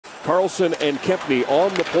Carlson and Kempney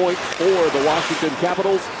on the point for the Washington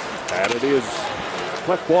Capitals. And it is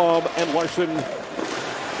Klefbom and Larson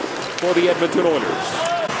for the Edmonton Oilers.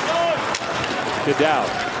 To Dowd.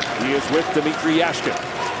 He is with Dmitry Yashkin.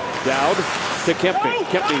 Dowd to Kempney.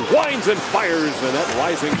 Kempney winds and fires, and that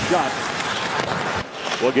rising shot.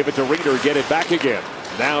 We'll give it to Reeder, get it back again.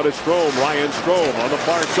 Now to Strome, Ryan Strome on the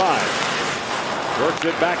far side. Works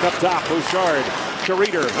it back up top, Bouchard to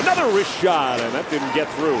Reeder. Another wrist shot, and that didn't get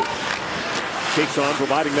through. Takes on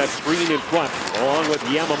providing that screen in front, along with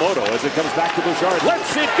Yamamoto as it comes back to Bouchard.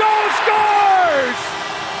 Lets it go, scores!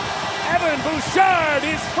 Evan Bouchard,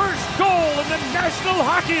 his first goal in the National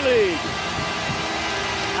Hockey League.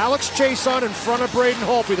 Alex Chason in front of Braden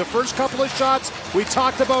Holtby. The first couple of shots we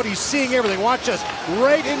talked about, he's seeing everything. Watch this,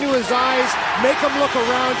 right into his eyes, make him look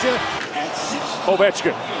around you.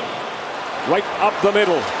 Ovechkin, right up the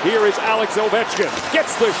middle. Here is Alex Ovechkin,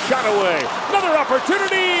 gets the shot away. Another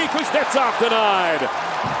opportunity, Kuznetsov denied.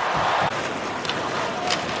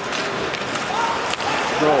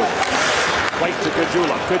 Right to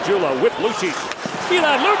Kajula. Kajula with Lucic.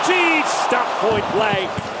 Milan Lucic, stop point blank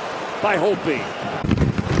by Holtby.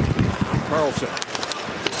 Carlson.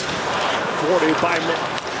 40 by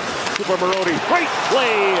Super Marody. Great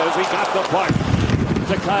play as he got the puck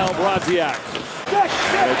to Kyle Brodziak.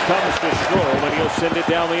 And it comes to Strome, and he'll send it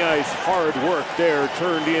down the ice. Hard work there,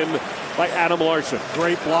 turned in by Adam Larson.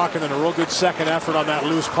 Great block and then a real good second effort on that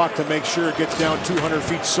loose puck to make sure it gets down 200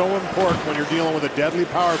 feet. So important when you're dealing with a deadly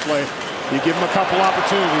power play. You give them a couple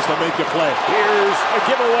opportunities, they'll make you play. Here's a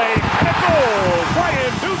giveaway and a goal.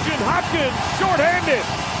 Brian Nugent-Hopkins, shorthanded.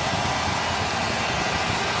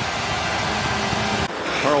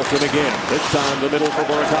 Carlson again, this time the middle for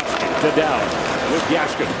Burakovsky. To Dowd with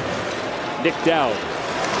Yashkin. Nick Dowd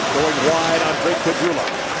going wide on Drake Kajula.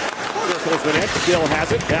 Circles the net, still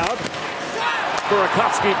has it. Dowd.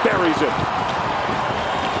 Burakovsky buries it.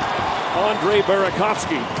 Andre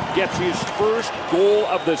Burakovsky gets his first goal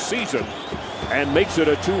of the season and makes it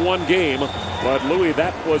a 2-1 game. But Louis,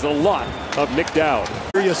 that was a lot of Nick Dowd.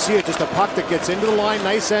 Here you see it, just a puck that gets into the line,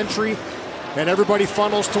 nice entry, and everybody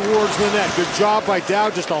funnels towards the net. Good job by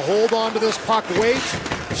Dowd just to hold on to this puck, wait,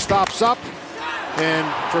 stops up, and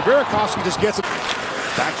for Burakovsky just gets it.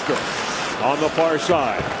 Backstrom on the far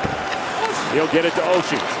side. He'll get it to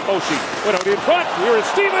Oshie. Oshie went out in front. Here is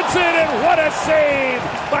Stevenson, and what a save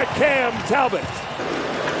by Cam Talbot.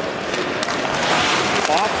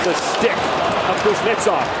 Off the stick of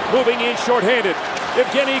Kuznetsov. Moving in shorthanded.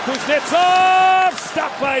 Evgeny Kuznetsov!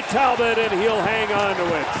 Stopped by Talbot, and he'll hang on to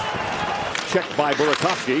it. Checked by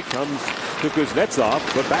Burakovsky. Comes to Kuznetsov,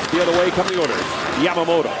 but back the other way come the Oilers.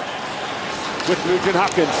 Yamamoto with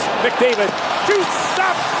Nugent-Hopkins. McDavid shoots,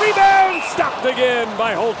 stopped, rebound, stopped again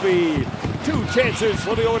by Holtby. 2 chances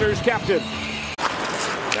for the Oilers captain.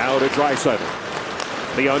 Now to Draisaitl.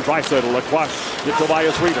 Leon Draisaitl across to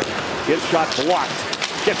Tobias Reeder. His shot blocked.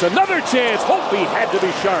 Gets another chance. Holtby had to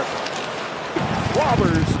be sharp.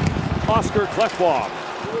 Robbers, Oscar Klefbom.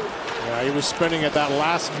 Yeah, he was spinning at that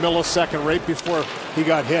last millisecond right before he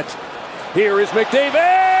got hit. Here is McDavid.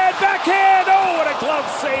 Backhand. Oh, what a glove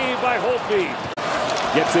save by Holtby.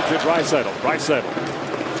 Gets it to Draisaitl. Draisaitl.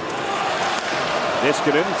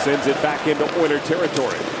 Niskanen sends it back into Oiler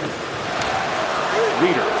territory.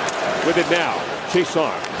 Reeder with it now.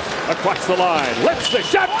 Chason across the line. Lets the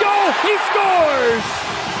shot go. He scores!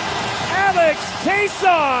 Alex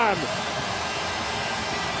Chason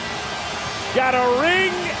got a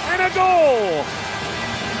ring and a goal.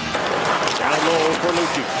 Down low for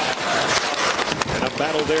Lucic. And a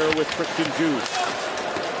battle there with Christian Djoos.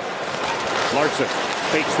 Larson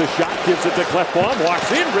fakes the shot, gives it to Klefbom,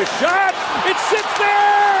 walks in, wrist shot, it sits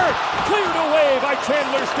there! Cleared away by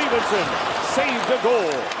Chandler Stevenson, saved a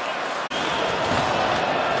goal.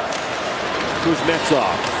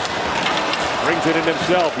 Kuznetsov brings it in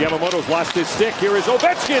himself, Yamamoto's lost his stick, here is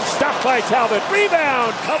Ovechkin, stopped by Talbot,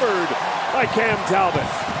 rebound, covered by Cam Talbot.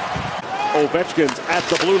 Ovechkin's at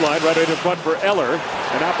the blue line, right in front for Eller.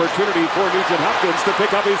 An opportunity for Nugent-Hopkins to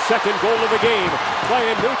pick up his second goal of the game.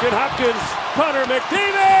 Playing Nugent-Hopkins, Connor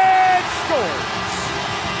McDavid scores.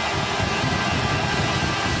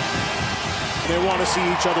 They want to see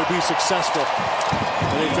each other be successful,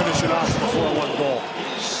 and they finish it off with a 4-1 goal.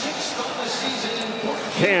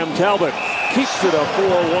 Cam Talbot keeps it a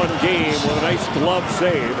 4-1 game with a nice glove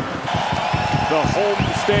save. The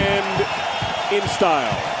homestand in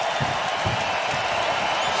style.